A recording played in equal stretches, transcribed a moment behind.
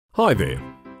Hi there,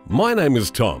 my name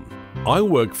is Tom. I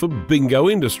work for Bingo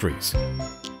Industries.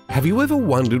 Have you ever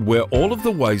wondered where all of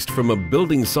the waste from a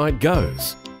building site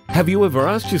goes? Have you ever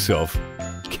asked yourself,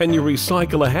 can you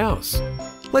recycle a house?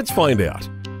 Let's find out.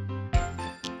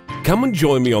 Come and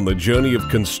join me on the journey of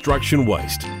construction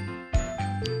waste.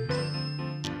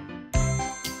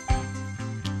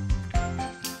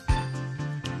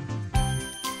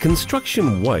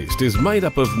 Construction waste is made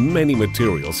up of many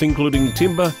materials, including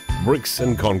timber, bricks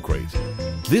and concrete.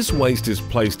 This waste is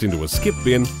placed into a skip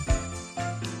bin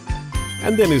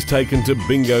and then is taken to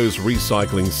Bingo's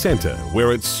recycling centre,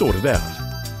 where it's sorted out.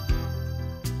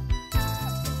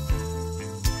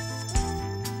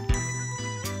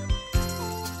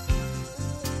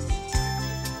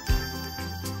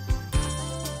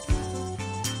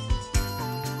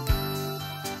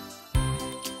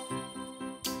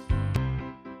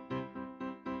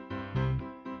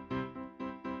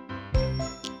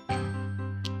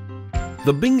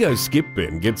 The Bingo skip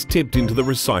bin gets tipped into the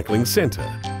recycling centre.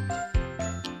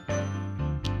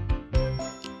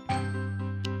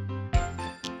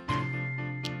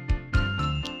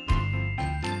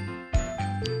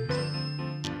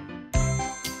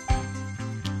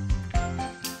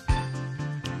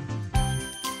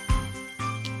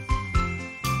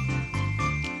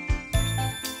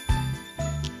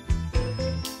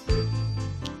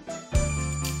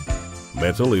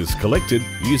 Metal is collected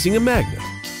using a magnet.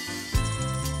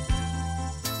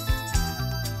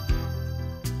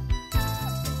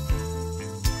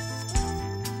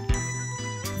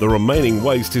 The remaining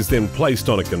waste is then placed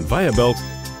on a conveyor belt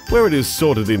where it is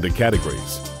sorted into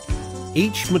categories.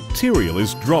 Each material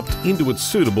is dropped into its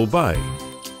suitable bay.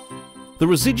 The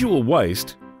residual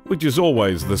waste, which is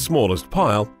always the smallest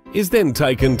pile, is then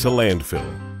taken to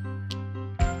landfill.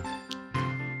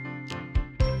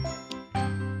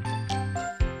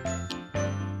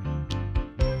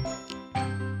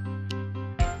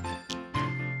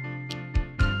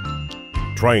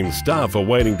 Trained staff are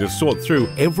waiting to sort through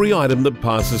every item that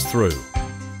passes through.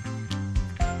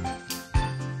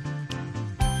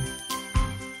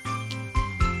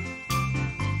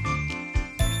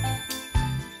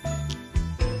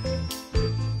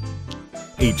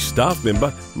 Each staff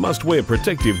member must wear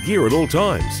protective gear at all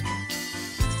times.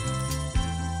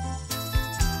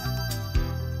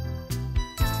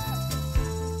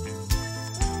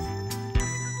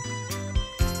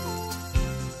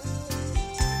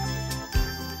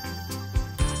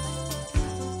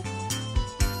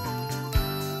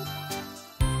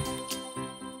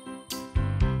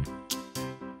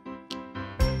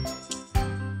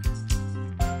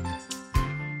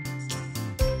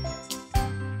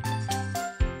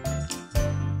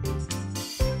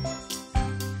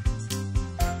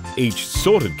 Each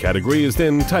sorted category is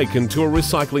then taken to a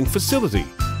recycling facility,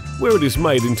 where it is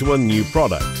made into a new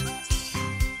product.